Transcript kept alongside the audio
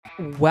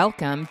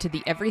Welcome to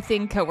the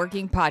Everything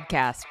Coworking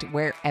podcast,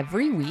 where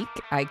every week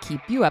I keep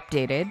you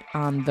updated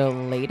on the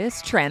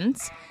latest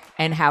trends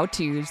and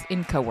how-tos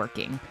in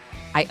coworking.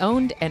 I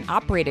owned and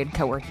operated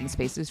coworking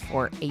spaces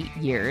for 8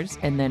 years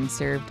and then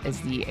served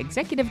as the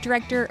executive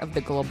director of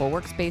the Global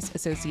Workspace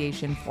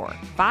Association for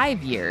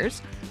 5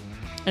 years.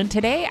 And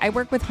today I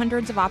work with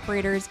hundreds of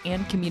operators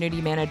and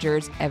community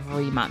managers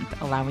every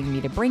month, allowing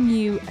me to bring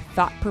you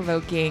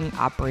thought-provoking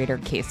operator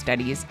case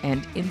studies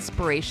and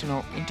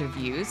inspirational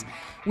interviews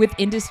with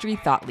industry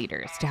thought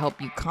leaders to help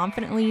you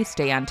confidently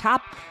stay on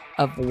top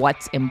of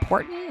what's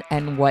important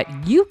and what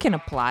you can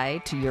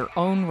apply to your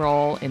own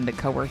role in the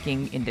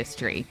coworking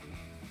industry.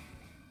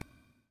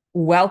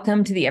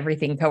 Welcome to the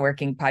Everything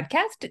Coworking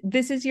podcast.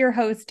 This is your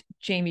host,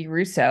 Jamie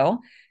Russo.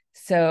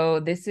 So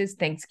this is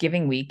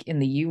Thanksgiving week in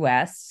the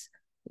U.S.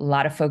 A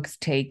lot of folks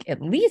take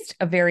at least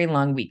a very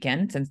long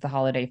weekend since the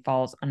holiday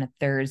falls on a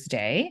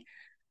Thursday.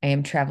 I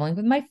am traveling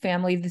with my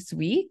family this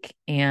week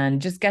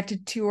and just got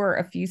to tour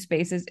a few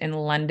spaces in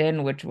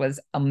London, which was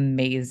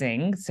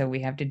amazing. So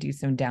we have to do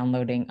some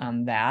downloading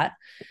on that.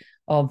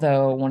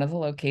 Although one of the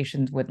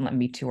locations wouldn't let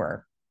me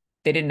tour.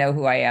 They didn't know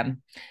who I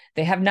am.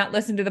 They have not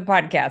listened to the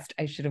podcast.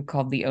 I should have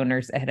called the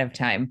owners ahead of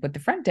time, but the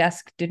front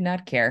desk did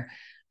not care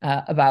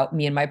about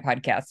me and my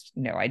podcast.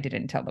 No, I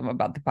didn't tell them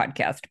about the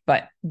podcast,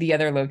 but the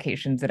other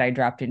locations that I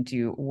dropped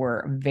into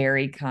were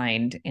very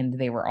kind and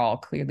they were all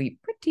clearly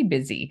pretty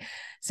busy.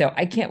 So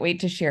I can't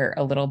wait to share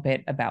a little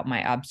bit about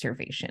my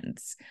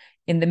observations.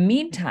 In the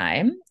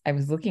meantime, I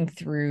was looking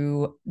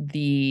through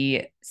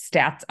the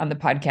stats on the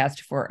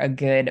podcast for a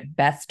good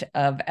best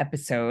of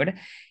episode.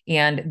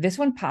 And this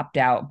one popped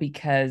out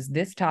because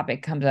this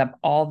topic comes up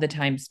all the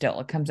time still.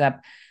 It comes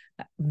up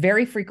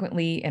very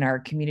frequently in our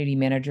community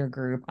manager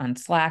group on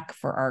Slack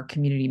for our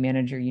community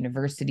manager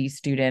university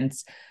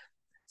students.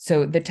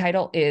 So the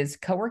title is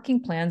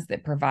Coworking Plans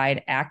That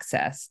Provide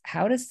Access,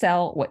 How to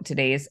Sell What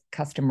Today's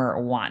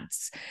Customer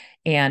Wants.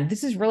 And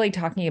this is really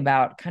talking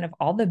about kind of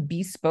all the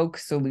bespoke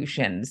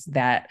solutions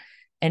that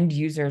end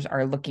users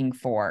are looking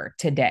for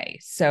today.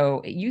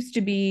 So it used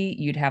to be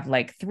you'd have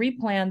like 3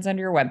 plans on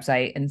your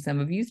website, and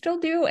some of you still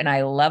do. And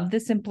I love the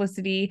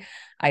simplicity.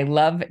 I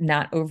love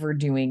not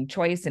overdoing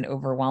choice and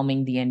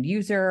overwhelming the end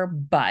user.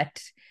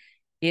 But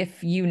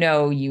if you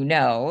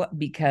know,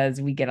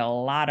 because we get a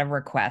lot of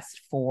requests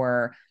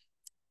for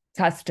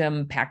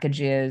custom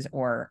packages,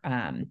 or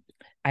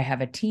I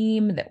have a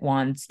team that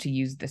wants to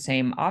use the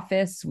same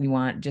office. We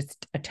want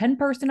just a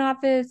 10-person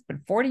office, but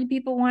 40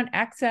 people want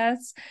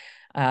access.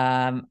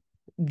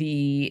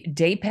 The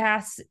day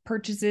pass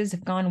purchases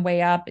have gone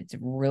way up. It's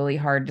really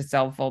hard to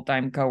sell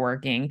full-time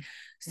co-working.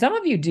 Some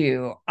of you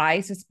do,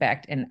 I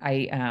suspect, and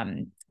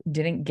I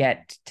didn't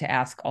get to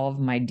ask all of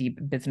my deep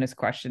business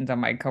questions on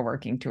my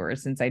co-working tour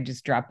since I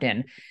just dropped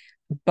in.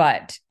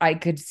 But I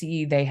could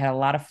see they had a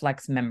lot of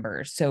flex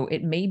members. So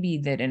it may be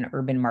that in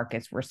urban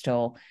markets,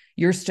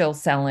 you're still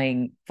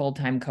selling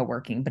full-time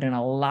co-working, but in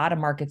a lot of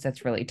markets,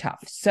 that's really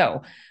tough.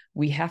 So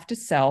we have to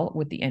sell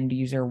what the end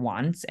user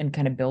wants and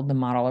kind of build the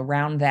model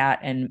around that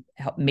and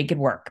help make it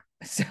work.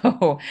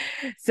 So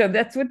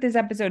that's what this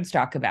episode's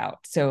talk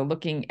about. So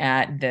looking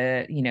at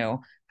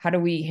how do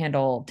we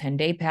handle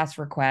 10-day pass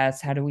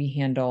requests? How do we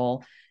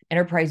handle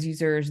enterprise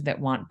users that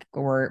want,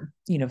 or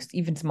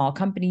even small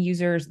company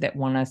users that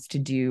want us to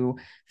do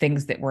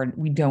things that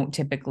we don't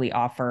typically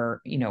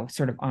offer,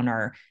 sort of on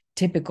our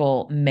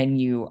typical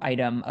menu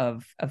item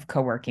of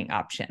co-working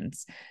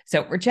options.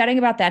 So we're chatting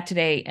about that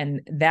today,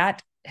 and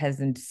that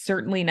has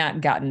certainly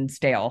not gotten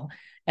stale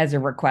as a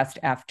request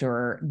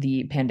after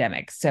the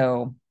pandemic.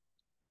 So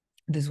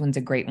this one's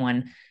a great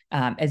one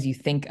as you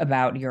think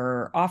about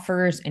your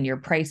offers and your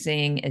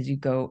pricing as you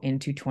go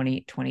into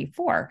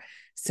 2024.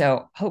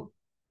 So hope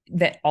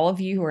that all of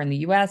you who are in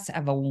the US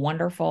have a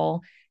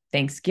wonderful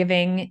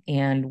Thanksgiving,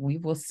 and we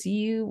will see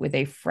you with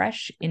a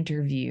fresh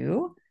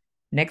interview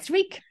next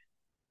week.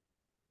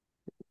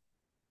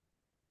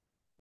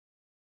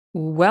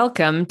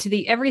 Welcome to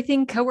the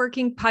Everything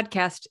Coworking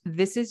podcast.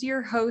 This is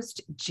your host,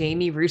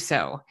 Jamie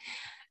Russo.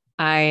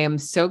 I am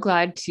so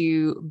glad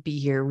to be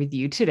here with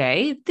you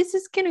today. This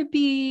is going to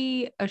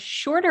be a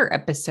shorter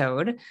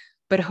episode,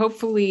 but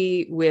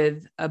hopefully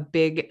with a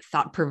big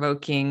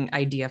thought-provoking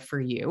idea for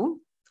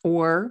you,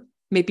 or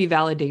maybe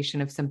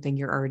validation of something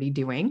you're already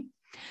doing.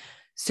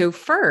 So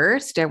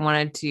first, I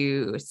wanted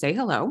to say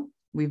hello.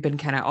 We've been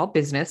kind of all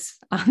business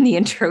on the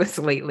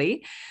intros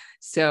lately.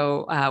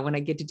 So when I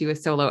get to do a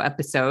solo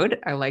episode,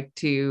 I like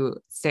to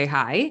say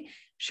hi,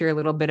 share a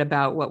little bit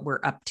about what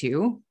we're up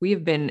to. We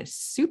have been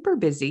super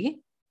busy,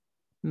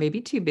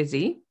 maybe too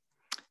busy.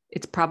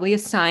 It's probably a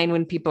sign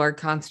when people are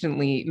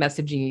constantly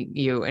messaging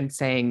you and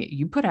saying,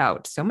 you put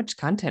out so much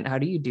content. How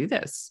do you do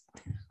this?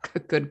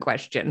 Good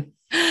question.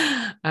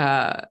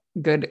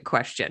 Good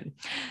question.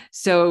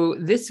 So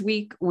this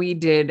week we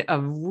did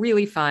a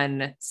really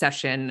fun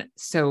session.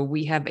 So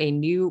we have a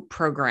new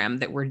program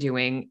that we're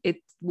doing. It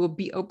will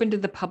be open to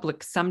the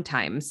public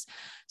sometimes.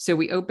 So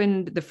we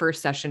opened the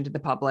first session to the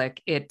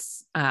public.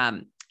 It's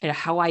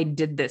How I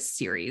Did This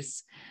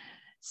series.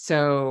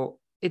 So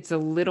it's a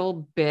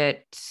little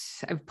bit,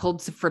 I've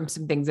pulled from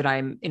some things that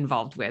I'm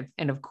involved with.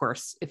 And of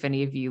course, if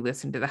any of you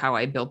listen to the How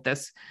I Built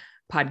This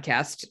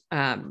podcast,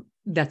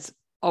 that's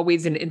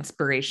always an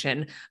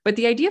inspiration. But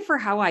the idea for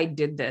how I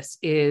did this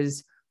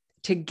is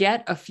to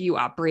get a few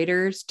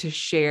operators to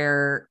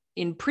share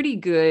in pretty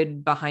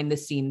good behind the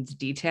scenes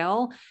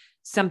detail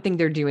something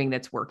they're doing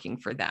that's working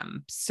for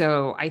them.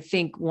 So I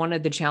think one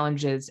of the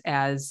challenges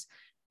as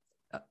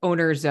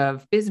owners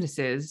of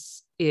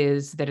businesses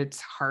is that it's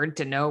hard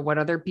to know what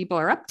other people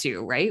are up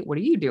to, right? What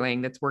are you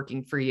doing that's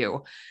working for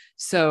you?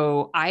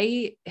 So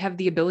I have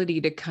the ability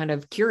to kind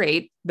of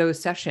curate those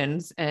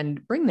sessions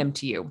and bring them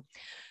to you.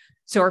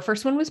 So our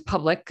first one was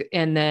public,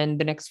 and then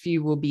the next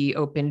few will be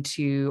open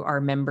to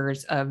our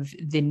members of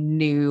the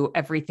new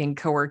Everything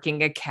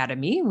Coworking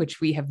Academy,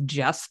 which we have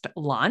just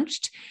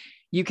launched.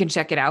 You can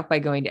check it out by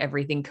going to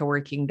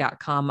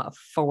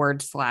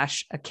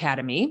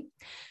everythingcoworking.com/academy.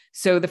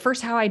 So the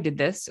first how I did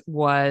this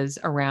was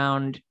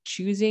around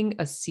choosing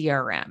a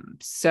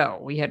CRM. So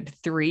we had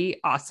 3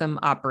 awesome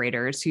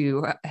operators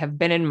who have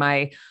been in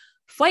my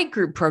flight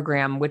group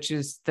program, which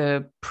is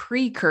the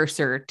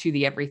precursor to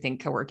the Everything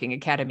Coworking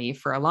Academy,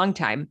 for a long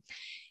time.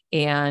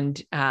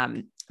 And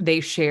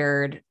they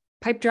shared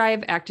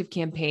Pipedrive,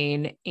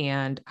 ActiveCampaign,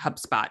 and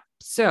HubSpot.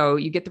 So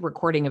you get the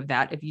recording of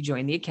that if you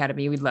join the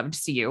Academy. We'd love to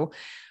see you.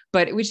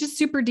 But it was just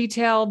super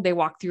detailed. They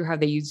walked through how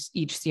they use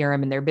each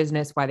CRM in their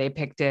business, why they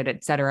picked it,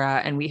 et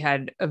cetera. And we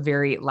had a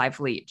very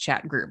lively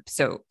chat group.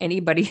 So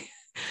anybody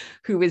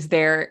who was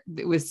there,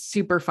 it was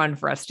super fun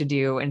for us to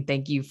do. And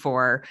thank you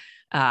for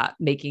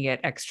making it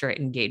extra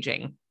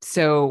engaging.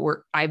 So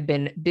I've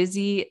been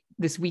busy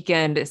this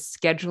weekend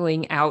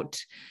scheduling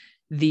out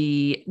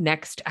the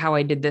next How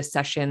I Did This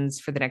sessions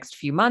for the next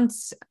few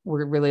months.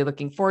 We're really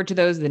looking forward to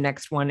those. The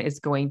next one is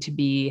going to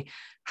be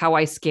how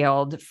I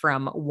scaled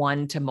from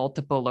 1 to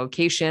multiple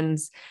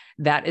locations.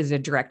 That is a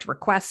direct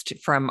request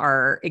from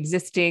our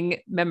existing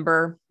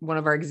member, one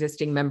of our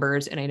existing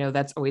members. And I know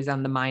that's always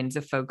on the minds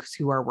of folks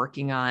who are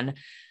working on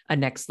a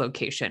next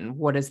location.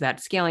 What does that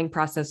scaling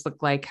process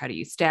look like? How do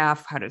you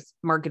staff? How does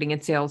marketing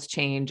and sales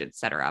change, et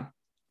cetera?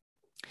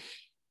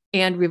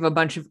 And we have a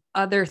bunch of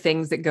other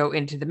things that go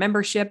into the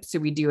membership. So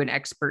we do an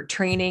expert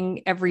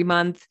training every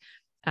month.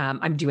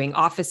 I'm doing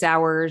office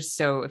hours.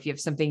 So if you have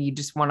something you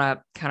just want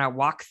to kind of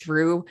walk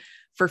through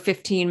for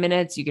 15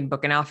 minutes, you can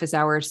book an office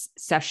hours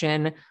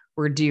session.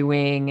 We're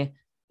doing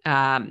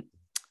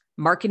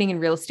marketing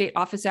and real estate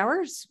office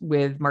hours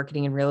with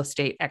marketing and real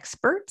estate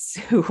experts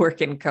who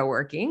work in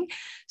co-working.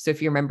 So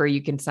if you're a member,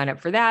 you can sign up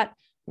for that.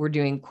 We're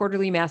doing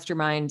quarterly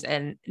masterminds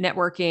and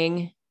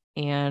networking.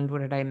 And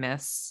what did I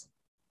miss?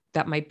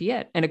 That might be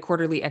it. And a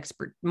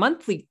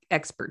monthly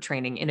expert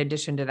training in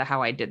addition to the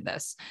How I Did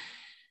This.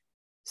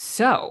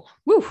 So,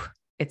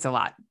 it's a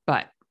lot,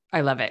 but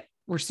I love it.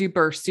 We're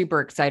super,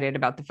 super excited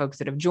about the folks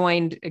that have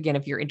joined. Again,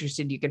 if you're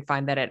interested, you can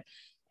find that at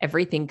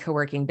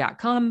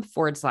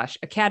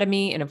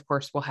everythingcoworking.com/academy. And of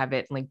course, we'll have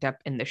it linked up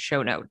in the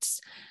show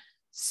notes.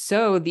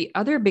 So the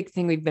other big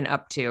thing we've been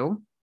up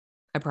to,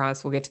 I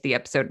promise we'll get to the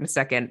episode in a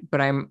second,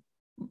 but I'm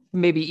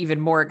maybe even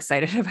more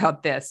excited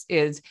about this,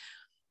 is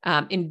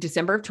in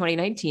December of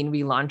 2019,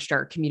 we launched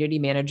our Community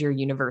Manager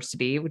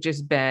University, which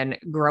has been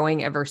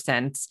growing ever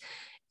since.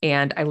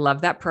 And I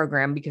love that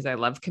program because I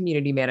love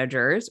community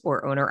managers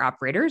or owner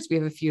operators. We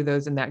have a few of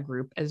those in that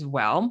group as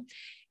well.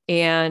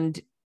 And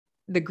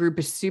the group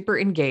is super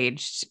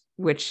engaged,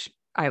 which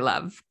I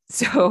love.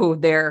 So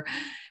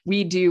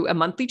we do a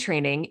monthly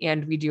training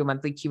and we do a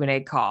monthly Q&A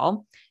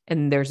call,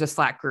 and there's a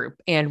Slack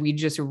group. And we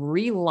just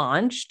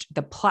relaunched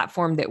the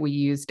platform that we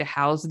use to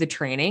house the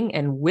training.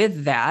 And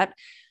with that,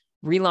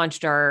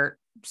 relaunched our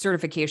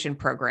certification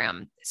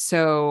program.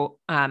 So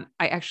I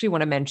actually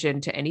want to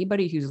mention to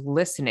anybody who's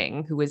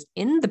listening, who was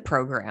in the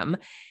program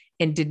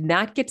and did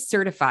not get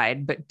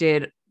certified, but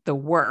did the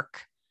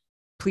work,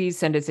 please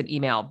send us an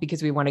email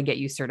because we want to get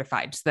you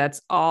certified. So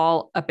that's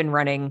all up and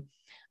running.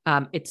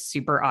 It's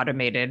super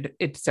automated.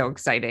 It's so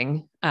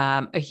exciting.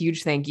 A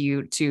huge thank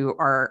you to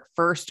our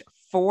first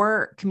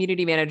 4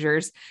 community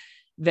managers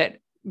that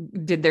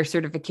did their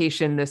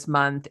certification this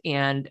month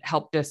and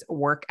helped us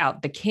work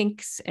out the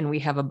kinks. And we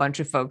have a bunch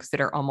of folks that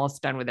are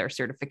almost done with their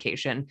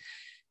certification.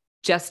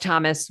 Jess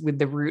Thomas with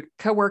the Root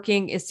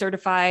Coworking is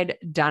certified.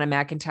 Donna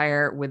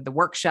McIntyre with the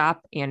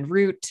Workshop and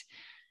Root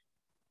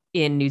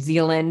in New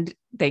Zealand.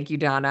 Thank you,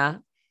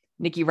 Donna.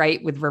 Nikki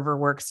Wright with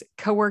Riverworks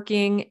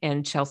Coworking,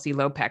 and Chelsea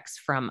Lopex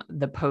from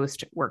the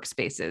Post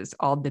Workspaces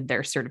all did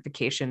their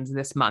certifications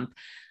this month.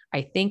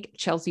 I think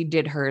Chelsea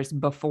did hers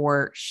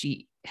before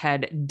she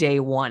had day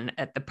 1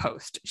 at the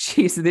Post.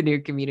 She's the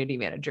new community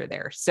manager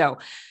there. So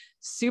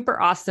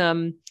super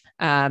awesome.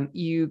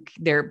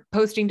 They're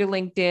posting to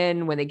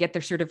LinkedIn. When they get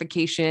their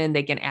certification,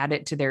 they can add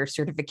it to their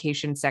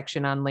certification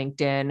section on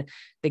LinkedIn.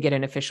 They get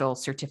an official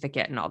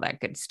certificate and all that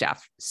good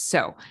stuff.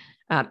 So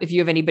if you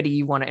have anybody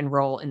you want to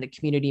enroll in the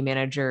Community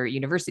Manager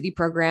University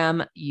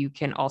program, you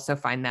can also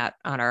find that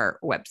on our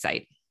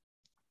website.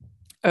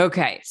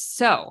 Okay,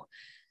 so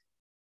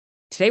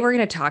today we're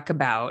going to talk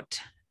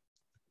about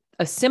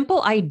a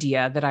simple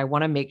idea that I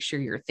want to make sure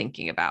you're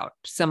thinking about.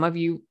 Some of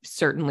you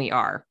certainly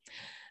are,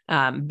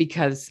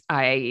 because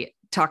I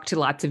talk to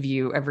lots of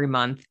you every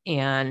month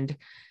and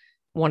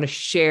want to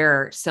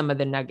share some of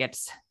the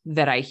nuggets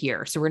that I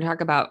hear. So we're going to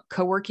talk about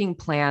co-working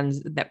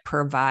plans that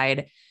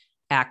provide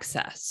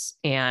access.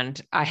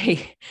 And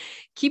I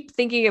keep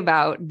thinking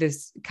about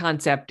this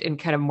concept and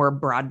kind of more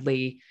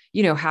broadly,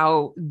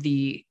 how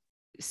the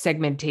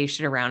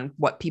segmentation around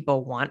what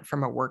people want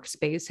from a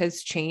workspace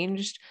has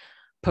changed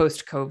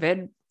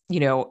post-COVID.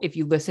 If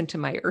you listen to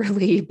my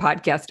early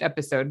podcast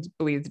episodes,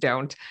 please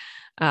don't.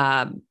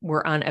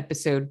 We're on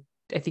episode,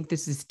 I think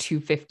this is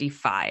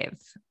 255.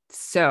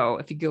 So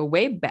if you go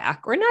way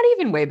back, or not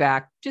even way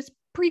back, just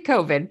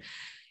pre-COVID,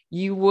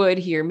 you would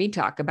hear me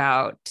talk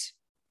about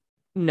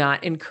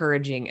not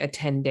encouraging a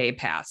 10-day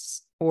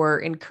pass or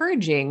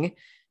encouraging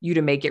you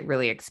to make it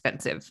really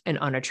expensive and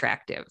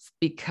unattractive,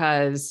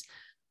 because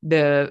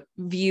the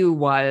view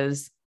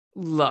was,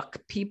 look,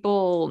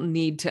 people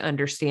need to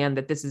understand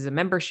that this is a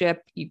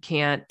membership. You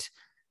can't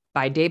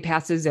buy day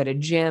passes at a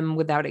gym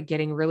without it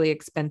getting really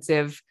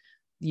expensive.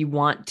 You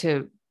want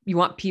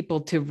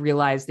people to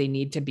realize they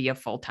need to be a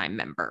full-time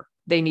member.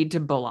 They need to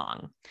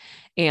belong.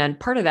 And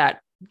part of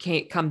that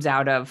comes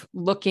out of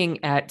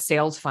looking at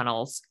sales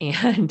funnels.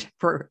 And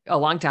for a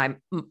long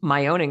time,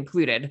 my own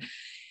included,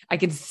 I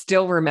can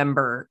still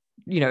remember,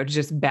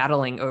 just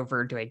battling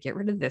over, do I get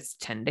rid of this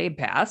 10-day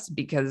pass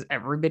because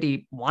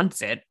everybody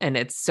wants it and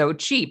it's so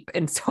cheap,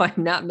 and so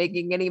I'm not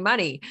making any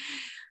money.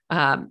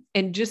 And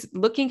just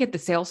looking at the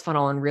sales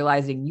funnel and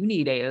realizing you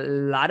need a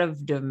lot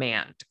of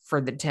demand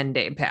for the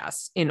 10-day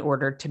pass in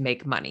order to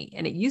make money.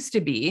 And it used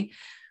to be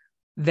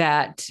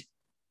that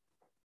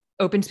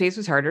open space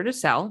was harder to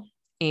sell,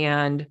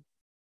 and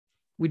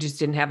we just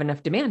didn't have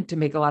enough demand to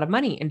make a lot of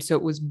money. And so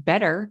it was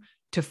better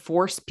to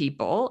force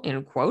people,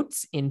 in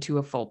quotes, into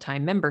a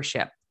full-time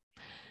membership.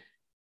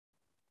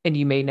 And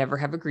you may never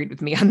have agreed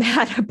with me on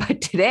that, but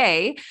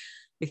today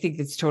I think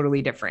it's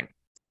totally different.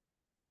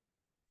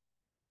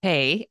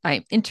 Hey,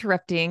 I'm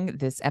interrupting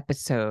this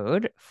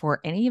episode for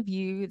any of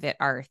you that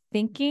are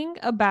thinking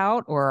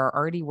about or are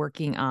already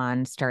working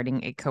on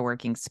starting a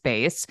co-working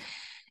space,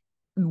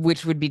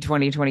 which would be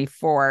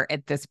 2024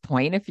 at this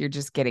point if you're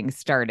just getting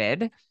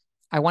started.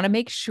 I want to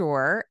make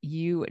sure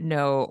you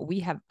know we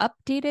have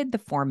updated the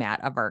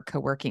format of our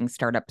co-working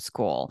startup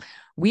school.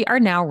 We are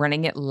now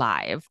running it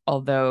live,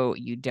 although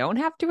you don't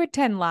have to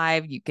attend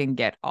live. You can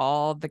get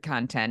all the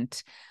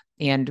content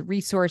and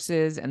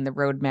resources and the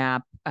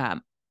roadmap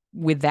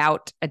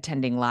without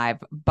attending live,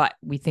 but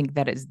we think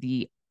that is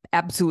the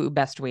absolute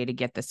best way to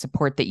get the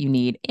support that you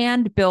need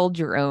and build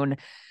your own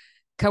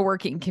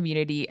co-working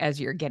community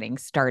as you're getting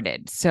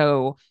started.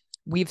 So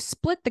we've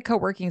split the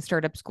co-working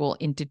startup school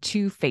into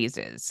 2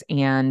 phases,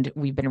 and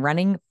we've been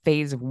running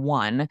phase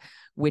 1,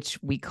 which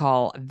we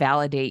call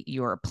validate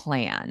your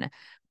plan.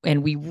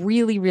 And we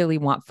really, really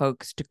want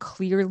folks to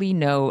clearly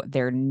know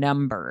their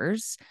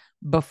numbers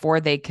before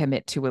they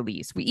commit to a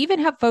lease. We even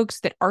have folks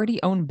that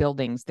already own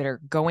buildings that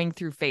are going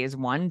through phase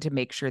 1 to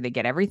make sure they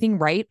get everything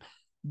right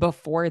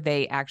before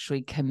they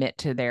actually commit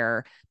to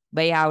their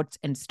layouts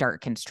and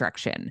start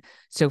construction.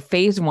 So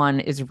phase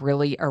 1 is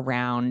really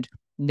around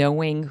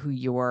knowing who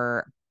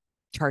your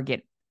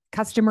target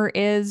customer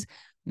is,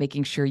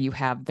 making sure you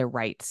have the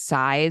right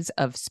size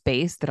of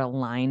space that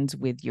aligns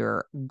with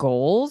your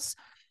goals,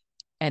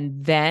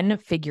 and then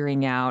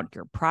figuring out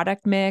your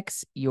product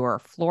mix, your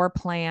floor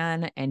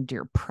plan, and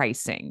your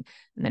pricing,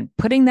 and then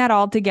putting that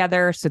all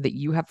together so that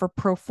you have a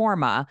pro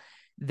forma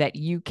that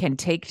you can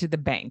take to the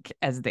bank,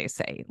 as they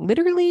say,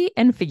 literally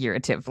and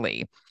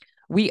figuratively.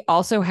 We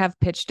also have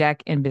pitch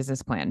deck and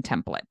business plan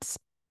templates.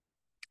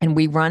 And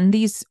we run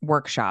these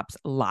workshops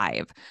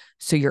live.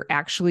 So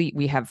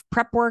we have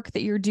prep work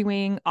that you're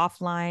doing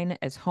offline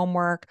as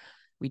homework.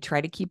 We try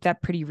to keep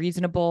that pretty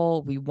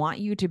reasonable. We want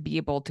you to be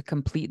able to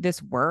complete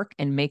this work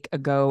and make a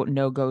go,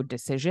 no-go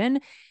decision.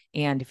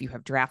 And if you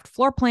have draft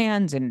floor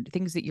plans and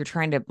things that you're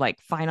trying to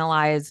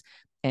finalize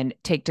and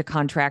take to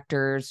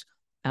contractors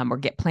or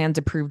get plans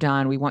approved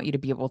on, we want you to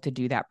be able to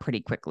do that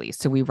pretty quickly.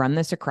 So we run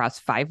this across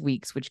 5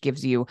 weeks, which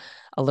gives you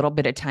a little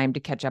bit of time to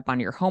catch up on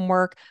your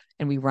homework.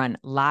 And we run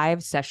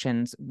live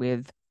sessions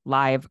with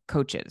live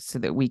coaches so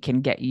that we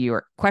can get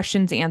your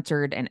questions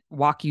answered and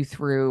walk you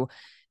through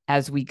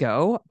as we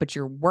go. But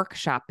you're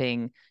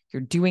workshopping,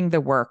 you're doing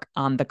the work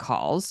on the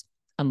calls,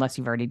 unless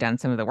you've already done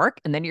some of the work,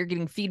 and then you're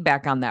getting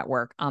feedback on that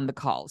work on the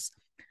calls.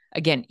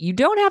 Again, you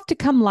don't have to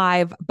come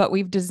live, but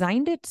we've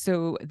designed it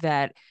so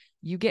that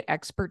you get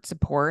expert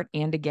support.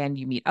 And again,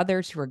 you meet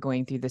others who are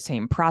going through the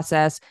same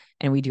process,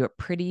 and we do it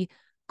pretty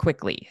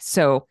quickly.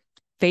 So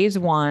phase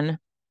 1,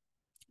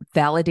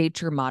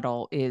 validate your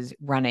model, is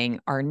running.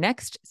 Our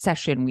next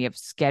session we have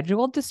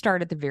scheduled to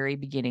start at the very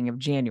beginning of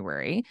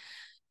January.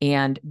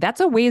 And that's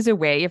a ways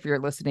away if you're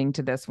listening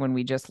to this when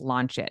we just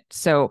launch it.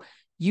 So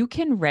you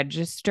can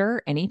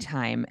register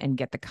anytime and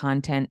get the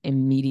content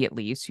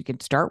immediately, so you can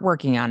start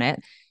working on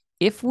it.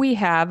 If we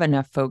have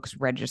enough folks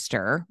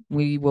register,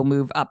 we will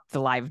move up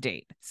the live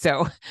date.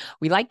 So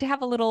we like to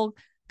have a little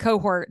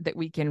cohort that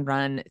we can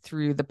run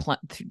through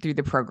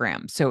the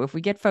program. So if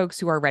we get folks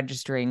who are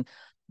registering,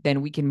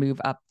 then we can move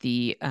up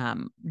the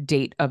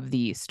date of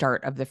the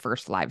start of the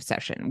first live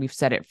session. We've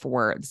set it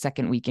for the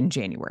second week in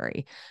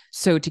January.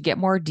 So to get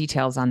more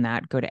details on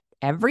that, go to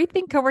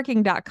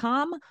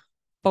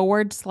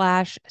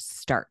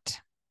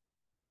everythingcoworking.com/start.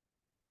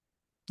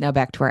 Now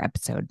back to our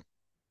episode.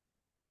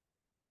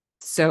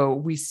 So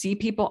we see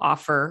people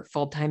offer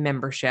full-time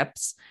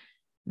memberships.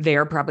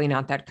 They're probably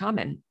not that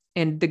common.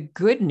 And the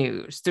good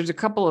news, there's a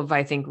couple of,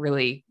 I think,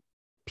 really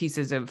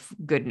pieces of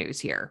good news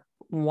here.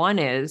 One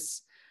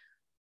is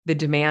the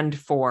demand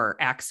for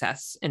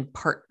access and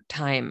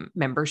part-time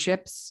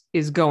memberships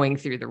is going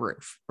through the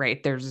roof,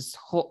 right? There's this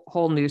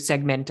whole new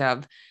segment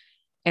of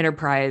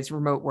enterprise,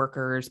 remote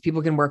workers,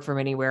 people can work from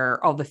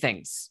anywhere, all the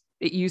things.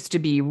 It used to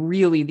be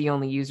really the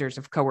only users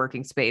of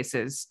co-working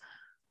spaces,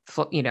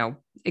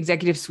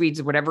 executive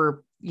suites,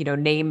 whatever,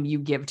 name you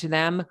give to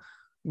them,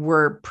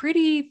 were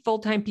pretty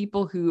full-time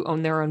people who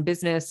own their own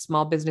business,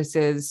 small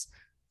businesses,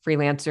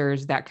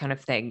 freelancers, that kind of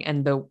thing.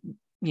 And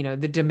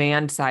the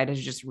demand side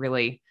has just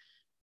really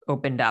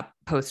opened up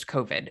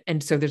post-COVID.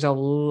 And so there's a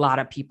lot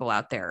of people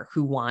out there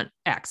who want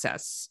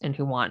access and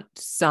who want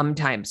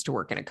sometimes to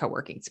work in a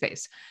co-working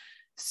space.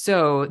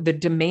 So the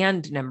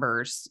demand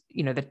numbers,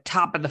 the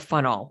top of the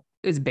funnel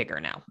is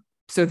bigger now.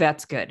 So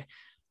that's good.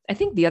 I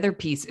think the other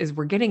piece is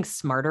we're getting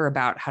smarter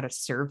about how to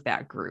serve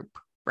that group,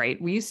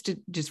 right? We used to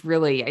just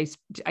really,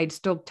 I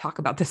still talk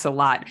about this a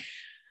lot.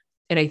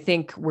 And I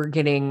think we're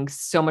getting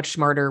so much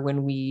smarter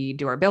when we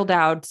do our build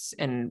outs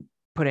and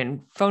put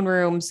in phone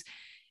rooms,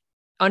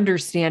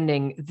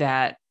 understanding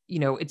that,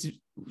 it's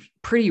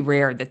pretty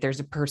rare that there's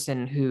a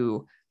person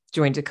who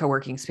joins a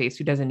co-working space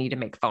who doesn't need to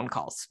make phone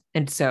calls.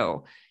 And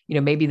so,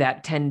 maybe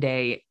that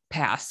 10-day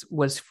pass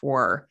was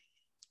for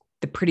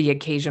the pretty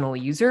occasional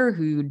user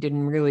who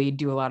didn't really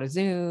do a lot of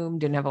Zoom,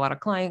 didn't have a lot of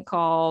client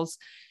calls,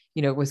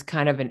 was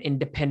kind of an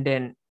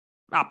independent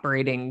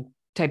operating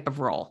type of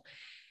role.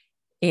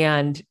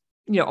 And,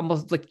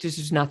 almost like there's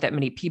just not that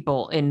many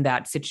people in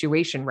that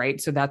situation, right?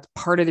 So that's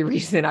part of the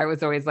reason I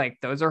was always like,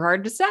 those are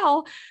hard to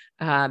sell.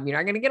 You're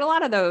not going to get a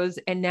lot of those.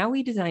 And now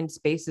we design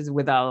spaces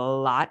with a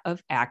lot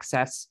of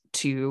access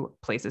to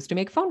places to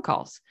make phone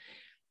calls.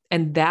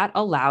 And that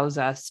allows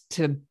us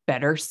to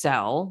better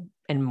sell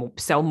and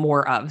sell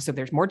more of. So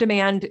there's more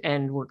demand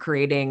and we're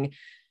creating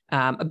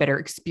a better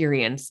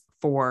experience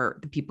for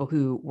the people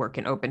who work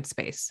in open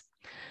space.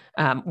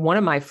 One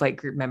of my flight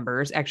group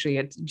members, actually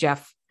it's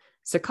Jeff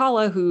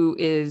Sakala, who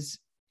is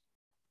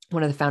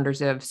one of the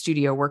founders of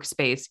Studio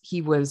Workspace.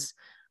 He was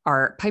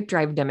our pipe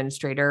drive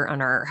demonstrator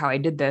on our How I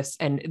Did This.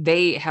 And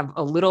they have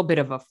a little bit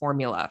of a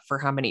formula for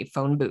how many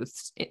phone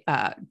booths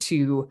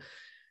to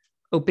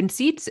open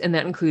seats. And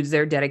that includes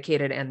their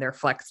dedicated and their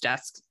flex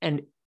desks.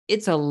 And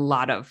it's a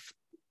lot of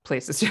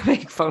places to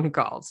make phone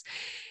calls.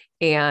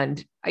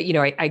 And,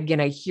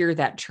 I hear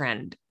that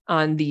trend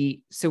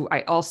so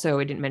I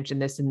didn't mention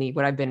this in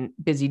what I've been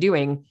busy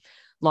doing,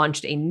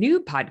 launched a new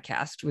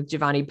podcast with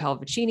Giovanni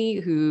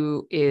Palvicini,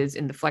 who is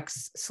in the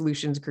Flex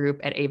Solutions group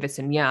at Avis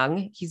and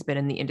Young. He's been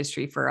in the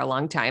industry for a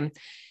long time.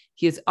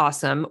 He is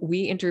awesome.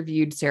 We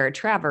interviewed Sarah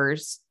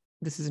Travers.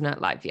 This is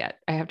not live yet.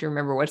 I have to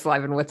remember what's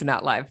live and what's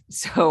not live.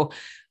 So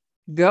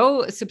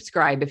go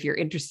subscribe if you're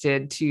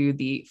interested to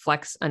the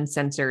Flex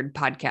Uncensored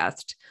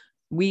podcast.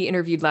 We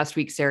interviewed last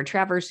week Sarah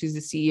Travers, who's the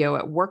CEO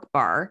at Work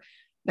Bar.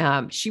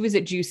 She was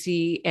at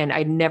Juicy and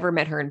I'd never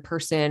met her in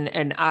person.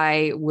 And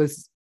I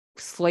was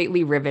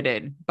slightly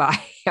riveted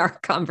by our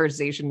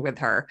conversation with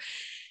her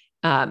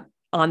on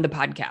the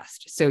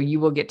podcast. So you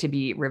will get to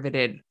be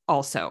riveted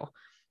also.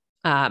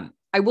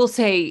 I will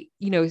say,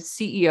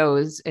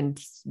 CEOs,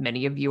 and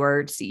many of you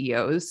are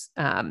CEOs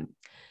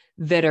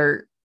that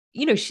are,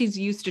 she's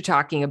used to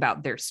talking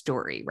about their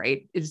story,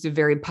 right? It's a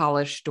very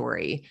polished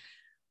story.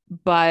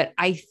 But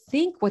I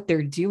think what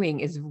they're doing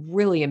is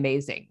really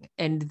amazing.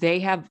 And they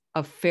have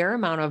a fair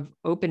amount of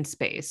open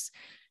space.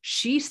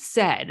 She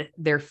said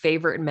their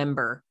favorite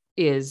member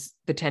is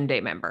the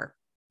 10-day member.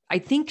 I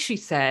think she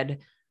said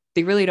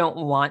they really don't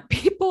want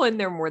people in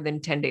there more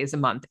than 10 days a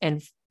month.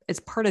 And as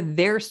part of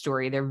their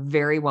story, they're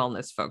very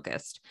wellness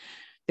focused.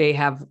 They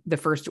have the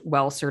first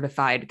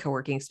well-certified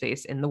co-working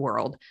space in the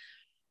world.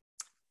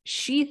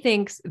 She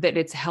thinks that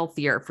it's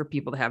healthier for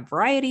people to have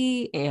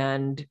variety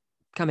and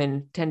come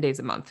in 10 days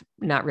a month,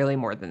 not really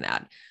more than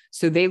that.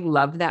 So they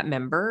love that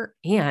member.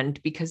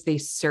 And because they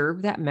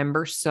serve that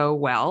member so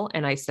well,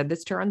 and I said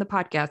this to her on the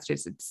podcast, I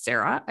said,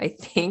 Sarah, I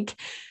think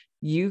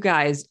you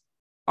guys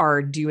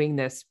are doing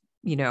this,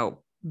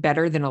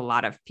 better than a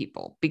lot of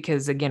people,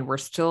 because again, we're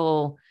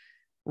still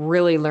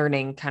really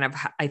learning kind of,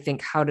 I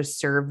think, how to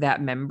serve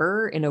that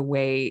member in a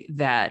way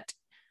that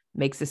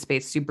makes the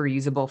space super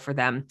usable for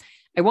them.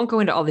 I won't go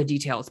into all the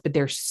details, but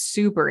they're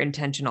super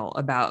intentional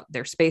about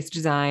their space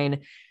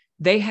design.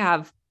 They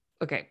have,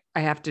 I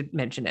have to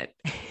mention it.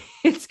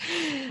 It's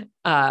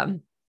a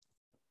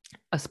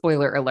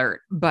spoiler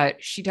alert,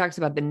 but she talks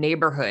about the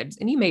neighborhoods,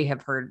 and you may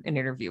have heard an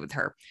interview with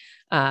her.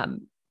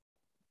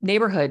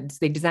 Neighborhoods,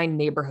 they design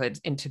neighborhoods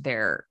into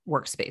their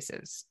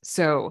workspaces.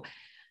 So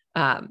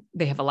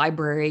They have a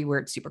library where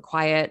it's super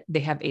quiet.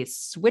 They have a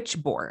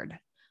switchboard,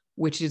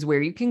 which is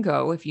where you can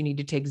go if you need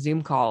to take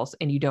Zoom calls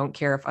and you don't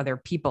care if other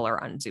people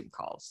are on Zoom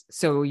calls.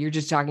 So you're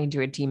just talking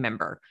to a team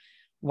member.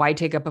 Why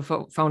take up a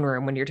phone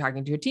room when you're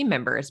talking to a team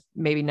member? It's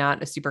maybe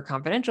not a super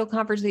confidential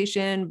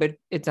conversation, but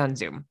it's on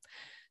Zoom.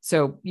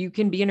 So you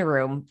can be in a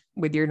room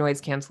with your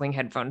noise canceling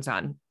headphones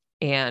on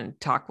and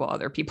talk while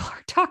other people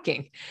are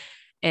talking.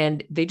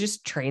 And they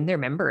just train their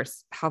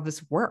members how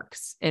this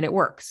works, and it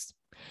works.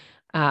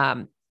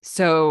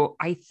 So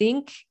I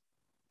think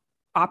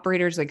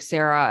operators like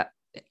Sarah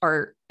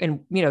are,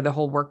 and the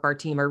whole Work Bar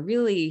team are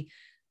really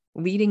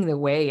leading the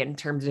way in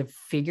terms of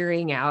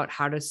figuring out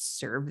how to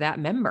serve that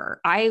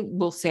member. I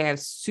will say I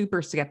was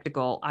super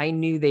skeptical. I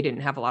knew they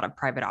didn't have a lot of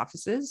private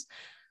offices.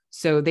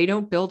 So they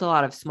don't build a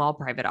lot of small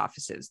private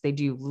offices. They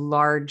do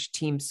large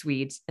team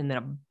suites and then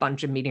a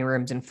bunch of meeting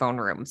rooms and phone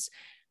rooms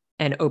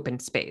and open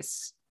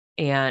space.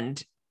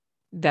 And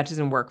that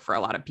doesn't work for a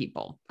lot of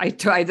people.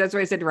 That's why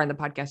I said to her on the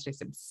podcast, I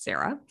said,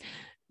 Sarah,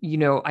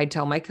 I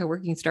tell my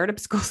co-working startup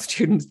school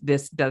students,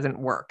 this doesn't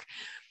work,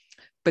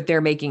 but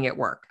they're making it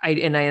work.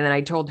 And then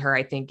I told her,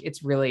 I think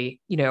it's really,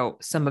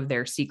 some of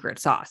their secret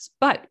sauce,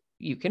 but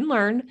you can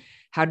learn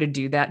how to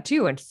do that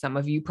too. And some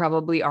of you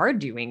probably are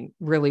doing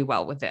really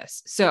well with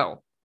this.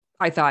 So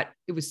I thought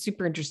it was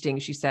super interesting.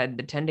 She said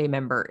the 10-day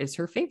member is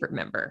her favorite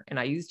member. And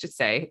I used to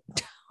say,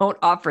 don't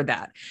offer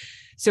that.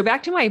 So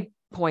back to my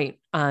point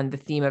on the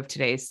theme of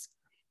today's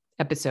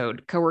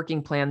episode,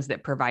 co-working plans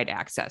that provide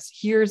access.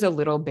 Here's a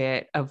little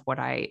bit of what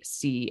I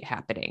see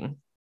happening.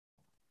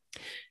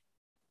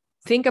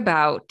 Think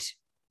about,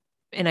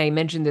 and I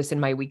mentioned this in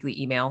my weekly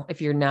email,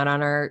 if you're not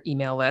on our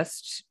email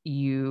list,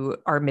 you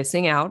are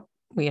missing out.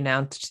 We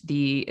announced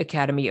the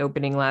Academy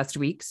opening last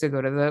week. So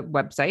go to the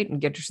website and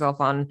get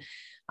yourself on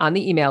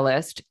the email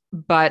list.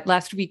 But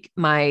last week,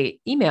 my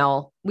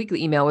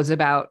weekly email was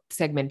about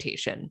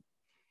segmentation.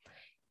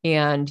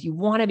 And you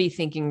want to be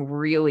thinking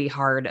really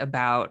hard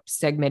about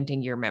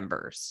segmenting your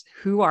members.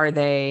 Who are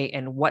they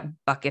and what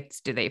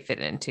buckets do they fit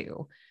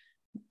into?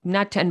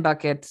 Not 10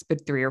 buckets,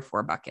 but 3 or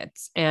 4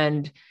 buckets.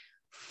 And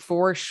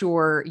for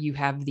sure, you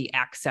have the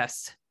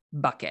access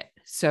bucket.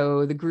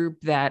 So the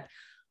group that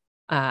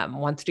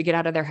wants to get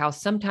out of their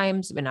house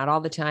sometimes, but not all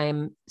the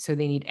time. So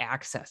they need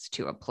access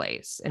to a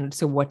place. And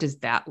so what does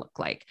that look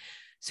like?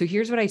 So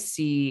here's what I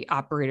see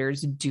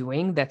operators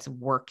doing that's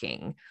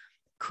working: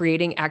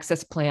 creating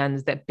access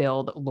plans that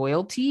build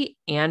loyalty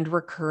and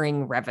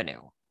recurring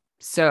revenue.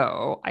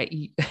 So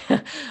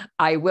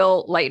I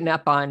will lighten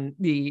up on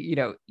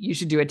the, you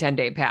should do a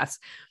 10-day pass,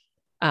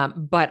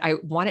 but I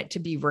want it to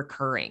be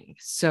recurring.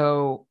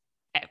 So,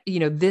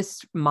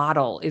 this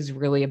model is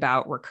really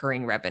about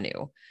recurring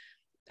revenue.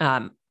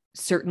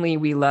 Certainly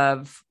we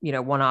love,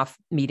 one-off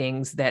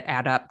meetings that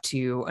add up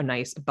to a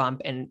nice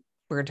bump. And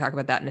we're going to talk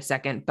about that in a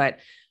second, but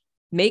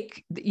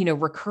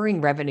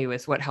recurring revenue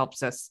is what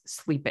helps us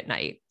sleep at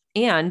night,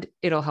 and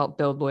it'll help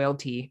build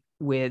loyalty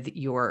with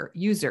your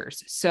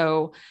users.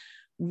 So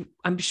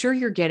I'm sure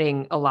you're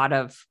getting a lot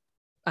of,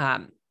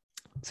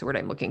 what's the word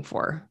I'm looking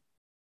for?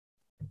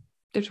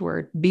 There's a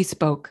word,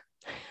 bespoke,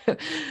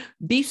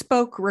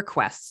 bespoke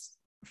requests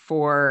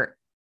for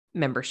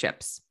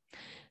memberships.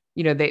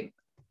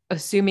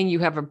 Assuming you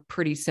have a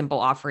pretty simple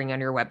offering on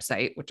your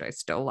website, which I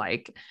still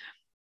like,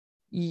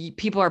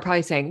 people are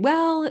probably saying,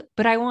 well,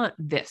 but I want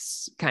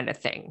this kind of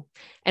thing.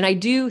 And I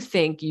do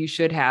think you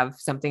should have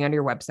something on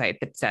your website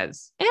that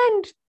says,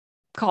 and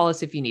call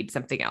us if you need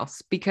something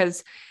else,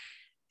 because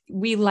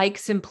we like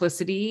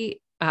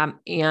simplicity.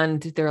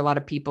 And there are a lot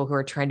of people who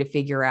are trying to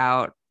figure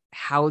out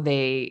how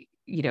they,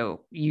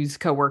 use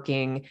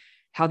co-working,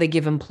 how they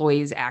give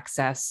employees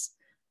access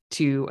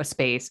to a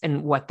space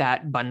and what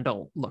that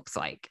bundle looks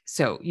like.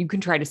 So you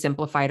can try to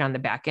simplify it on the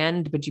back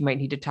end, but you might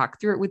need to talk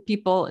through it with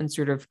people and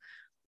sort of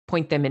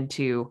point them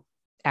into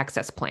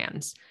access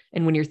plans.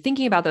 And when you're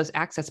thinking about those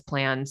access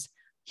plans,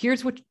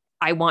 here's what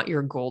I want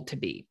your goal to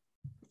be.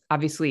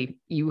 Obviously,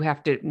 you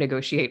have to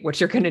negotiate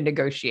what you're going to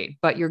negotiate,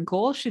 but your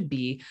goal should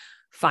be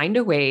find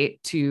a way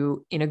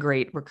to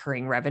integrate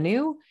recurring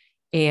revenue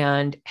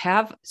and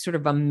have sort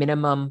of a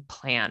minimum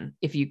plan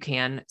if you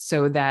can,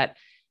 so that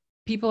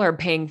people are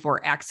paying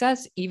for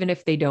access, even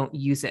if they don't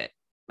use it.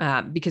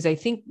 Because I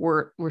think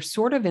we're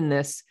sort of in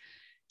this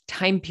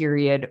time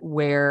period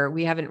where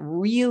we haven't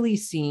really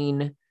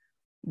seen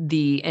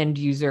the end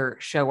user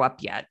show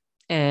up yet.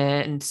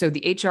 And so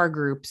the HR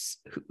groups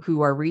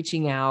who are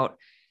reaching out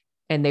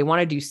and they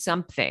want to do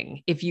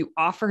something, if you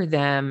offer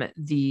them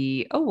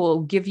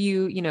we'll give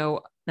you,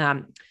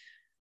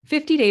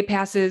 50-day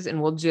passes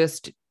and we'll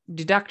just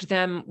deduct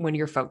them when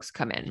your folks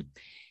come in.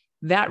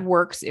 That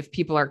works if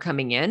people are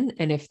coming in.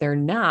 And if they're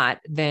not,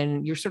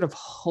 then you're sort of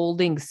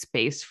holding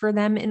space for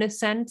them in a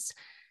sense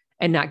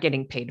and not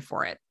getting paid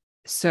for it.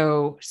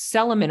 So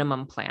sell a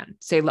minimum plan.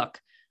 Say, look,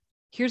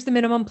 here's the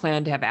minimum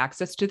plan to have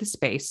access to the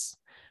space,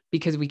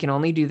 because we can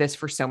only do this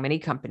for so many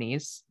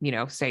companies.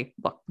 Say,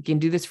 look, we can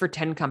do this for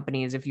 10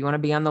 companies. If you want to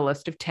be on the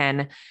list of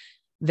 10,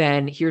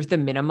 then here's the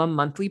minimum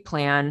monthly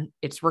plan.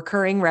 It's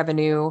recurring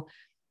revenue.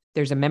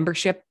 there's a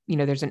membership,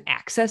 there's an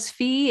access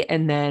fee,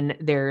 and then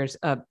there's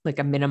a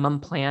minimum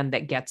plan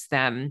that gets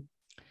them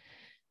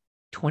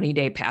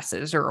 20-day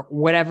passes or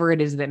whatever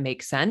it is that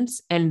makes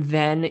sense. And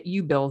then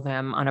you bill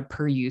them on a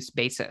per use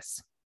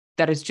basis.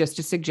 That is just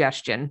a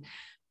suggestion.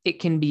 It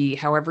can be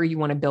however you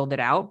want to build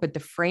it out, but the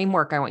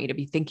framework I want you to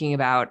be thinking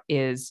about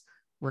is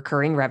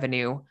recurring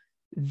revenue.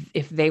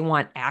 If they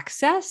want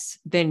access,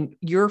 then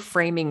your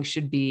framing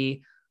should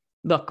be,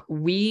 look,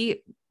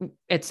 we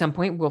at some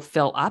point will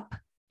fill up.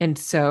 And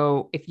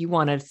so if you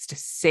want us to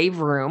save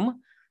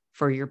room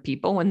for your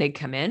people when they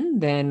come in,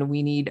 then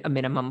we need a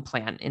minimum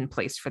plan in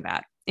place for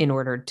that in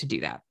order to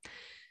do that.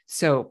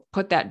 So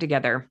put that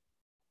together.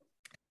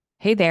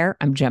 Hey there,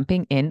 I'm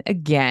jumping in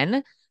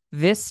again.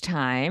 This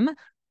time,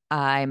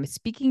 I'm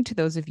speaking to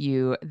those of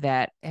you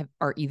that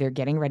are either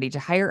getting ready to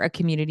hire a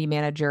community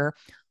manager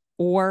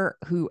or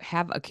who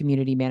have a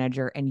community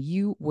manager and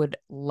you would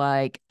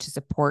like to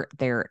support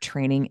their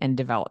training and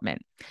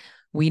development.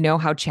 We know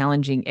how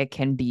challenging it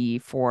can be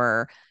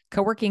for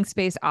co-working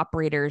space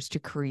operators to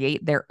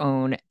create their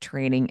own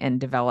training and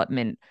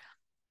development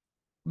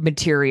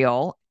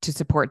material to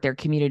support their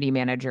community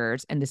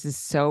managers. And this is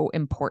so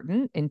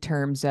important in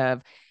terms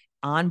of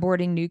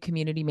onboarding new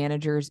community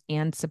managers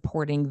and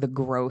supporting the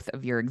growth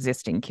of your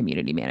existing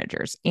community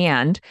managers.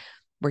 And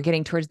we're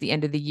getting towards the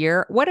end of the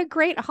year. What a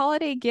great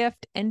holiday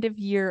gift, end of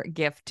year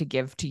gift to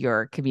give to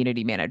your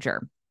community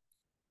manager.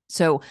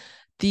 So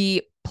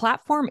the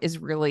platform is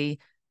really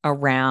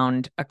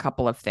around a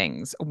couple of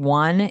things.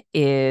 One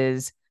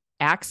is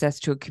access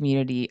to a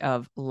community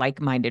of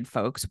like-minded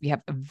folks. We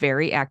have a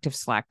very active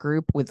Slack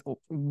group with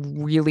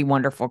really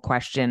wonderful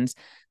questions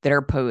that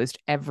are posed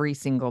every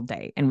single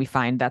day. And we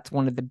find that's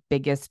one of the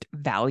biggest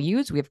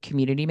values. We have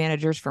community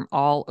managers from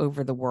all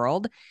over the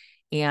world.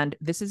 And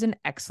this is an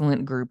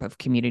excellent group of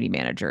community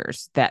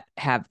managers that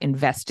have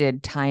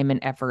invested time and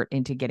effort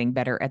into getting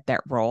better at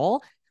that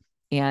role.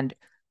 And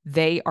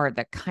they are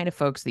the kind of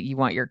folks that you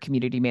want your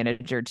community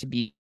manager to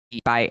be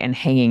by and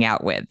hanging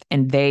out with,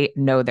 and they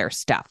know their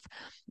stuff.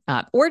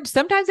 Or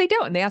sometimes they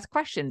don't, and they ask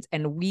questions,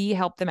 and we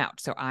help them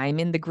out. So I'm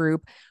in the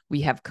group.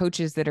 We have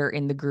coaches that are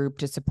in the group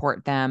to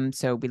support them.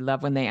 So we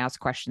love when they ask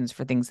questions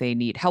for things they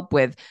need help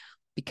with,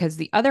 because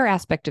the other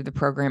aspect of the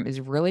program is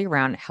really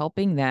around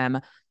helping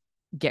them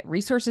get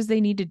resources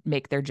they need to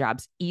make their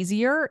jobs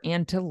easier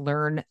and to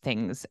learn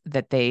things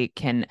that they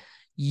can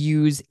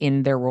use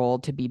in their role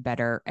to be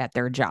better at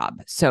their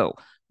job. So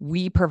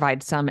we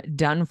provide some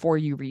done for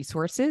you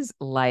resources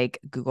like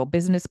Google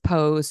Business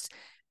Posts,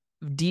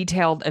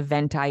 detailed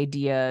event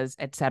ideas,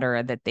 et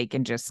cetera, that they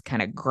can just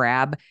kind of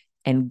grab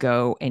and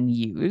go and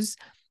use.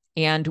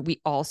 And we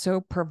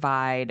also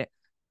provide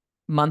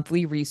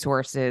monthly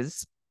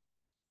resources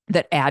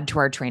that add to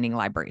our training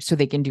library so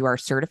they can do our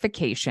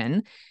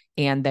certification.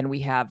 And then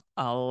we have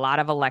a lot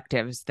of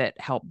electives that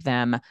help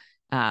them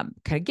kind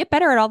of get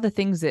better at all the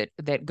things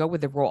that go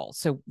with the role.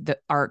 So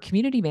our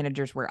community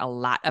managers wear a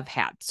lot of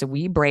hats. So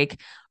we break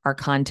our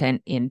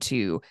content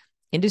into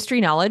industry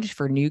knowledge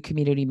for new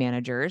community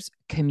managers,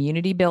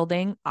 community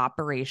building,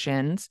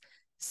 operations,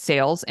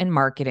 sales and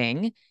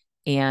marketing,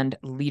 and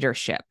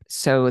leadership.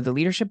 So the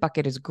leadership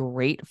bucket is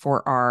great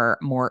for our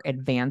more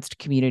advanced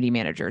community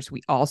managers.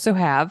 We also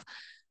have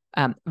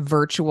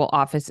virtual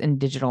office and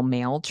digital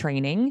mail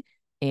training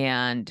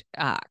and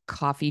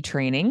coffee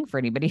training for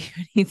anybody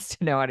who needs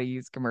to know how to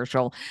use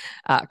commercial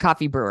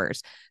coffee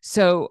brewers.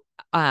 So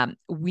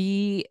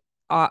we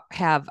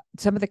have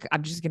some of the,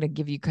 I'm just going to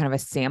give you kind of a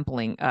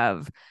sampling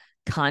of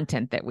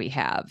content that we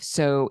have.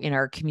 So in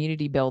our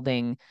community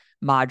building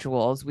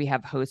modules, we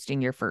have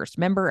hosting your first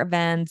member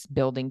events,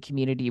 building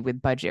community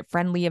with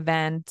budget-friendly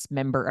events,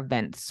 member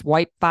event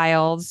swipe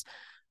files,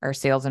 our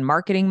sales and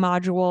marketing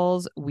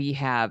modules. We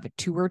have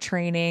tour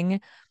training.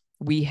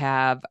 We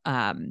have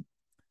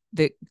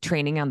the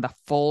training on the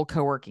full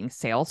co-working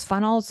sales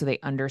funnel so they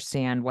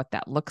understand what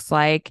that looks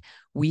like.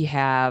 We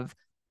have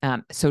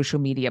social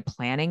media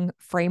planning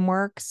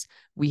frameworks.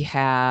 We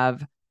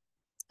have,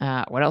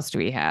 what else do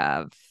we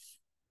have?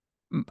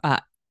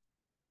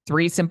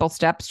 3 simple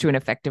steps to an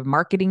effective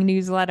marketing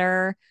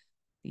newsletter.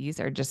 These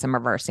are just some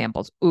of our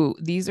samples. Ooh,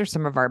 these are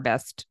some of our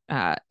best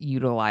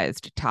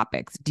utilized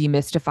topics.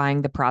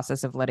 Demystifying the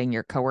process of letting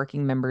your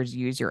co-working members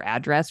use your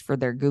address for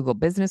their Google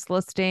business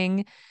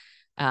listing.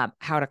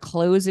 How to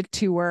close a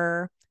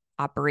tour,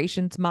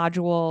 operations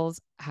modules,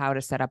 how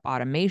to set up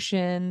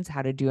automations,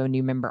 how to do a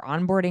new member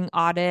onboarding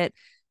audit,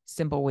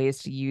 simple ways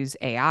to use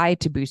AI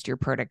to boost your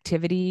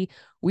productivity.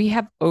 We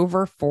have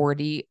over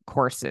 40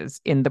 courses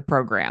in the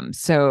program.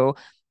 So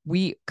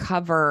we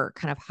cover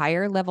kind of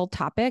higher level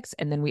topics,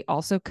 and then we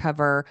also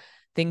cover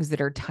things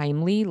that are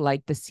timely,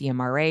 like the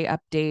CMRA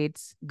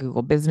updates,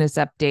 Google business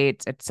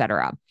updates, et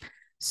cetera.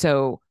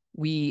 So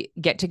we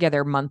get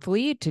together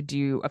monthly to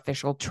do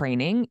official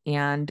training,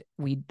 and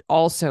we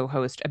also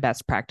host a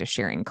best practice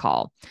sharing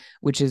call,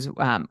 which is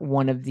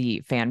one of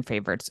the fan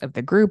favorites of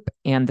the group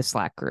and the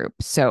Slack group.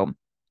 So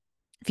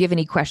if you have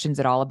any questions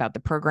at all about the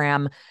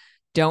program,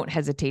 don't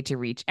hesitate to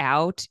reach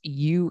out.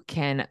 You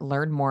can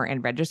learn more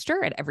and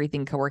register at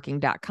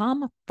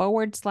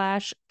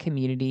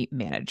everythingcoworking.com/community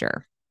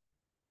manager.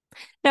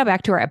 Now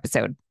back to our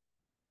episode.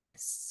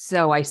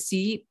 So I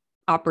see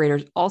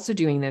operators also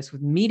doing this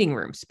with meeting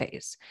room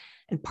space.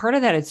 And part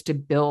of that is to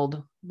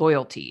build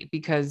loyalty,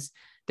 because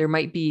there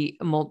might be,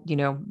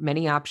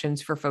 many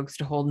options for folks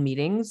to hold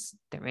meetings.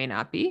 There may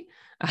not be.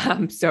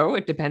 So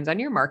it depends on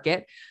your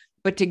market.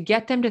 But to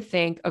get them to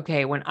think,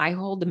 okay, when I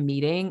hold a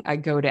meeting, I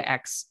go to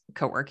X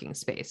co-working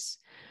space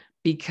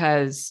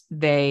because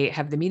they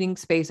have the meeting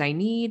space I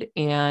need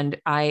and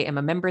I am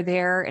a member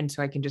there. And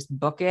so I can just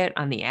book it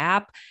on the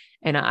app.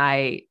 And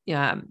I,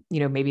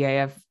 maybe I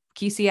have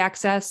Key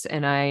access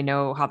and I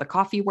know how the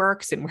coffee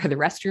works and where the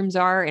restrooms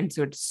are. And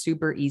so it's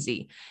super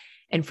easy.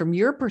 And from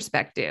your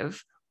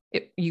perspective,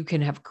 you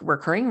can have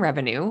recurring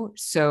revenue.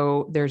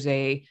 So there's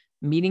a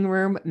meeting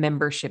room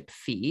membership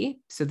fee.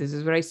 So this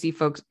is what I see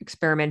folks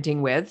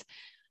experimenting with.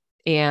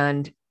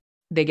 And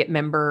they get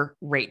member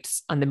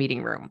rates on the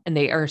meeting room and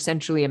they are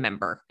essentially a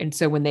member. And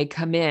so when they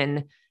come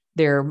in,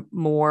 they're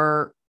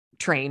more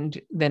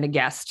trained than a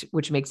guest,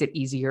 which makes it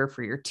easier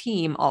for your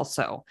team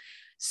also.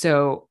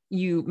 So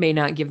you may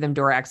not give them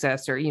door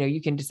access, or,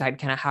 you can decide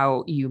kind of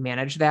how you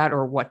manage that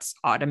or what's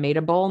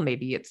automatable.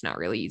 Maybe it's not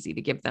really easy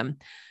to give them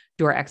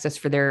door access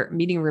for their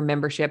meeting room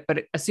membership,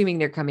 but assuming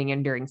they're coming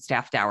in during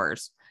staffed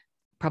hours,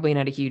 probably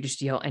not a huge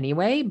deal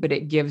anyway, but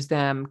it gives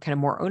them kind of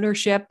more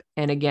ownership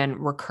and, again,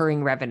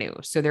 recurring revenue.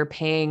 So they're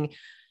paying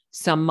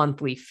some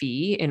monthly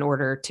fee in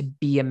order to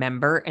be a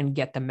member and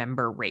get the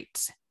member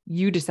rates.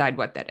 You decide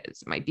what that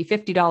is. It might be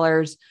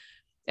 $50,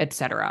 et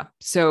cetera.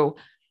 So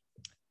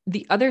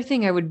the other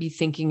thing I would be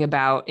thinking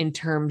about in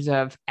terms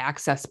of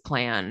access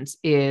plans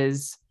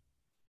is,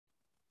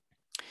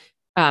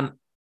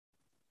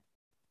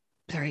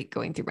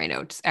 going through my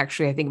notes.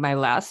 Actually, I think my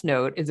last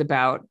note is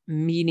about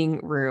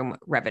meeting room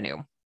revenue.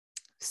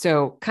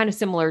 So kind of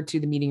similar to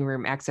the meeting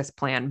room access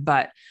plan,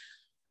 but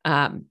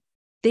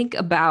think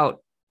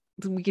about,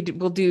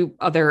 we'll do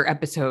other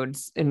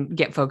episodes and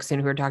get folks in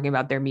who are talking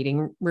about their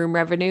meeting room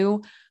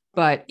revenue.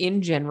 But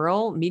in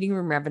general, meeting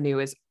room revenue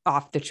is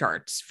off the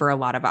charts for a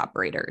lot of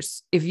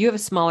operators. If you have a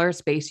smaller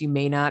space, you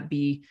may not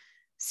be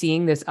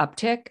seeing this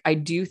uptick. I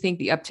do think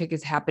the uptick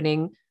is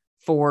happening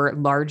for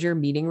larger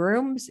meeting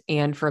rooms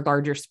and for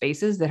larger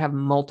spaces that have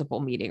multiple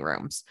meeting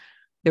rooms.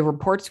 The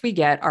reports we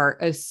get are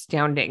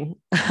astounding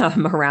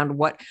around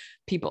what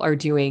people are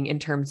doing in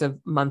terms of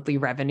monthly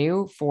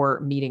revenue for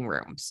meeting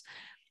rooms.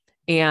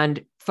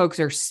 And folks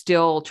are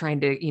still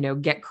trying to,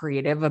 get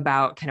creative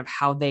about kind of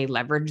how they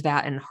leverage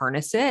that and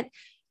harness it.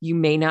 You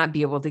may not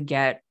be able to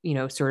get,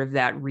 sort of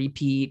that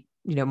repeat,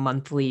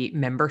 monthly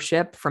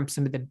membership from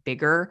some of the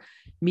bigger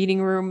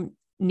meeting room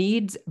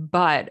needs,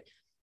 but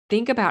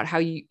think about how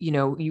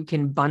you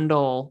can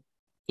bundle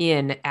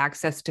in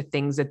access to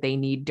things that they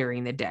need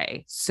during the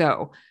day.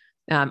 So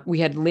we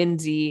had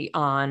Lindsay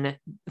on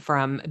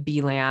from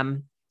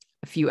BLAM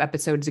a few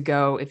episodes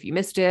ago. If you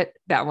missed it,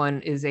 that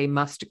one is a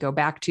must go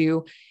back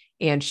to.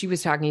 And she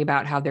was talking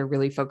about how they're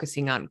really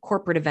focusing on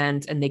corporate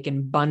events and they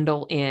can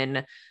bundle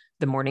in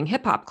the morning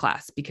hip hop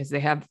class because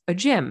they have a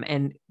gym.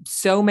 And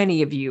so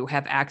many of you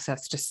have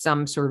access to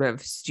some sort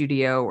of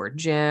studio or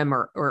gym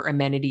or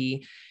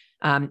amenity.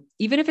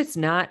 Even if it's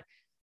not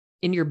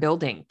in your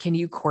building, can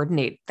you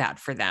coordinate that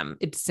for them?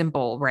 It's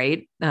simple,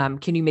 right?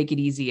 Can you make it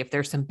easy if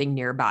there's something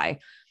nearby?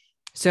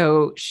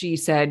 So she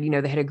said,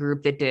 they had a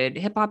group that did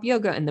hip hop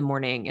yoga in the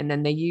morning, and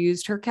then they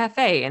used her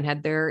cafe and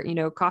had their,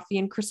 coffee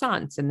and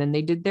croissants. And then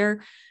they did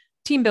their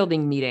team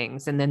building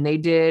meetings. And then they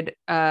did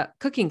a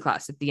cooking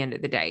class at the end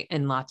of the day.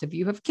 And lots of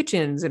you have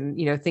kitchens and,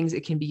 things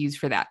that can be used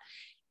for that.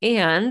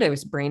 And I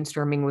was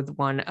brainstorming with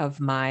one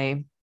of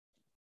my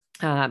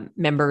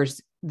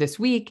members this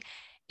week,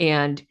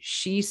 and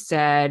she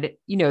said,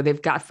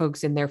 they've got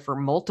folks in there for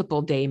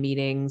multiple day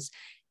meetings,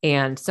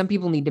 and some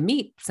people need to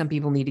meet, some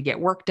people need to get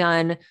work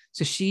done.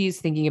 So she's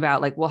thinking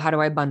about well, how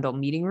do I bundle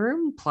meeting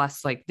room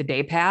plus the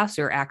day pass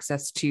or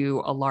access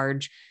to a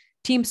large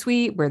team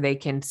suite where they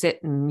can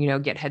sit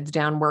and, get heads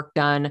down work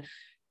done.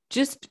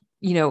 Just,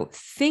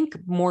 think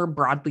more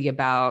broadly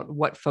about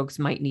what folks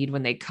might need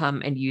when they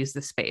come and use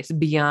the space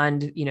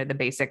beyond, the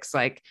basics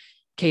like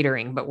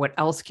catering, but what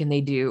else can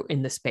they do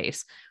in the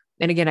space?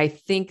 And again, I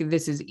think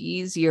this is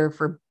easier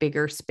for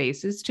bigger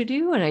spaces to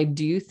do. And I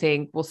do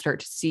think we'll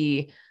start to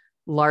see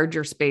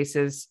larger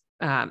spaces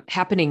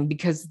happening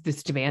because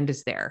this demand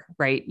is there,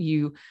 right?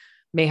 You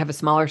may have a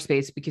smaller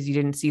space because you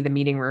didn't see the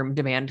meeting room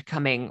demand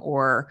coming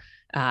or,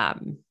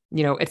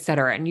 et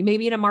cetera. And you may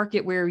be in a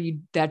market where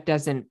that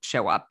doesn't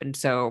show up. And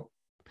so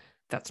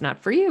that's not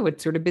for you.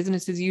 It's sort of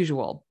business as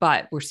usual,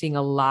 but we're seeing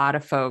a lot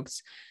of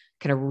folks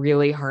kind of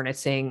really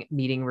harnessing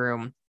meeting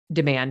room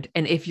demand.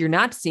 And if you're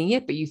not seeing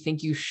it, but you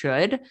think you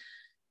should,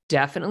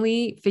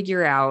 definitely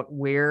figure out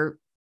where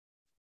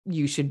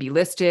you should be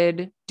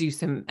listed, do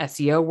some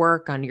SEO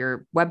work on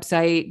your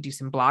website, do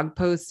some blog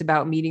posts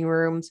about meeting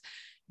rooms,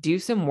 do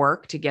some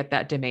work to get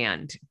that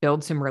demand,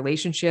 build some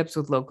relationships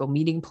with local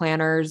meeting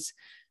planners,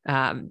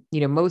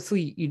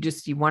 Mostly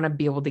you want to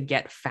be able to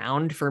get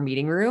found for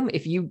meeting room.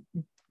 If you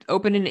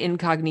open an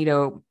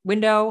incognito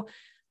window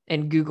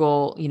and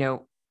Google,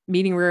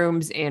 meeting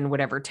rooms in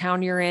whatever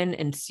town you're in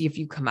and see if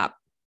you come up.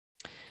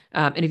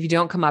 And if you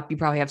don't come up, you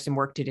probably have some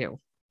work to do.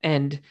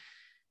 And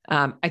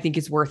I think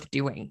it's worth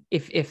doing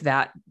if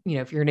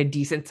you're in a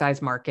decent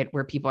sized market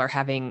where people are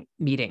having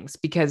meetings,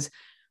 because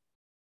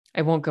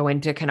I won't go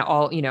into kind of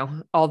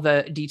all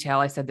the detail.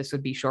 I said this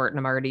would be short and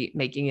I'm already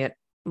making it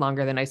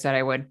longer than I said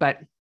I would, but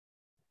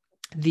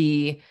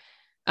a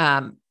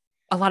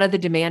lot of the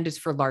demand is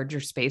for larger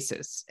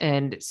spaces.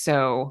 And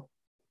so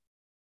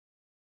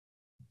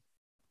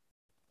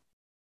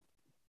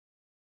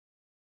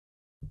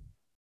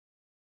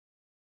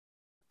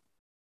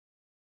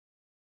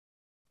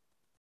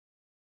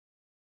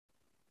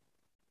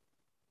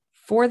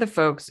for the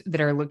folks that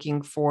are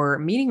looking for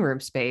meeting room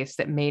space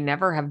that may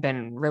never have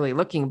been really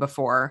looking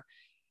before,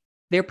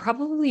 there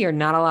probably are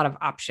not a lot of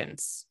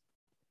options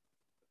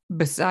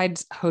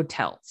besides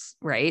hotels,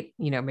 right?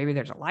 Maybe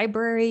there's a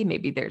library,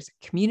 maybe there's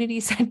a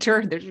community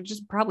center. There's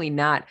just probably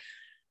not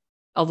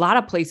a lot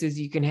of places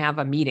you can have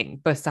a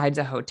meeting besides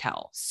a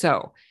hotel.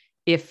 So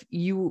if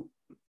you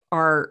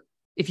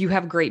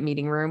have great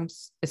meeting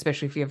rooms,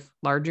 especially if you have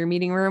larger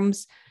meeting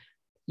rooms,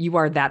 you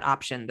are that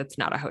option that's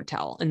not a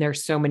hotel. And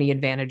there's so many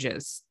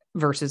advantages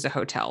versus a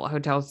hotel. A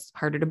hotel's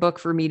harder to book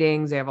for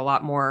meetings. They have a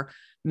lot more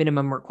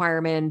minimum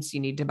requirements. You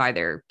need to buy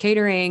their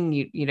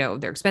catering,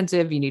 they're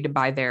expensive. You need to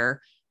buy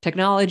their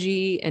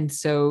technology. And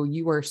so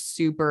you are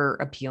super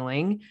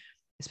appealing,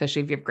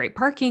 especially if you have great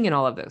parking and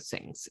all of those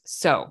things.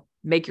 So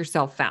make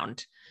yourself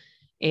found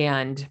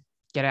and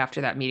get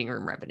after that meeting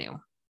room revenue.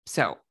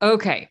 So,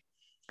 okay.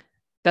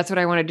 That's what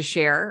I wanted to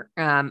share.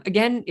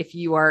 Again, if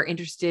you are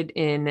interested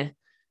in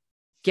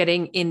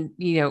getting in,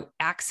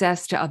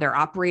 access to other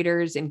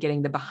operators and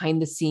getting the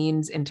behind the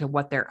scenes into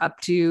what they're up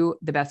to,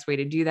 the best way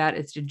to do that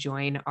is to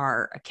join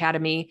our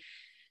academy.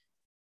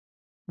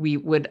 We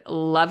would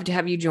love to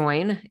have you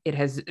join. It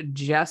has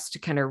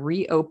just kind of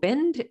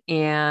reopened,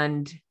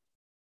 and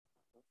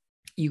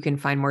you can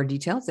find more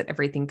details at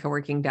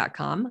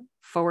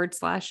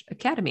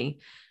everythingcoworking.com/academy.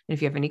 And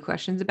if you have any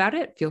questions about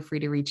it, feel free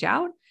to reach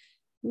out.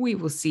 We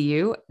will see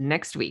you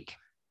next week.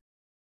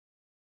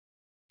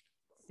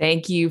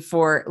 Thank you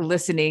for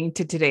listening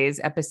to today's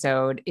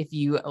episode. If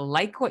you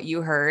like what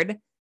you heard,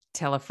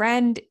 tell a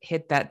friend,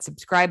 hit that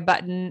subscribe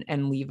button,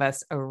 and leave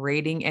us a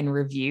rating and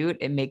review.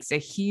 It makes a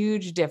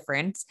huge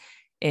difference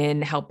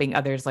in helping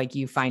others like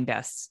you find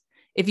us.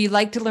 If you'd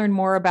like to learn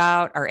more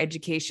about our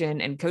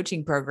education and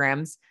coaching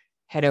programs,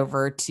 head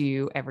over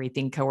to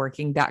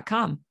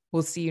everythingcoworking.com.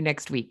 We'll see you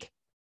next week.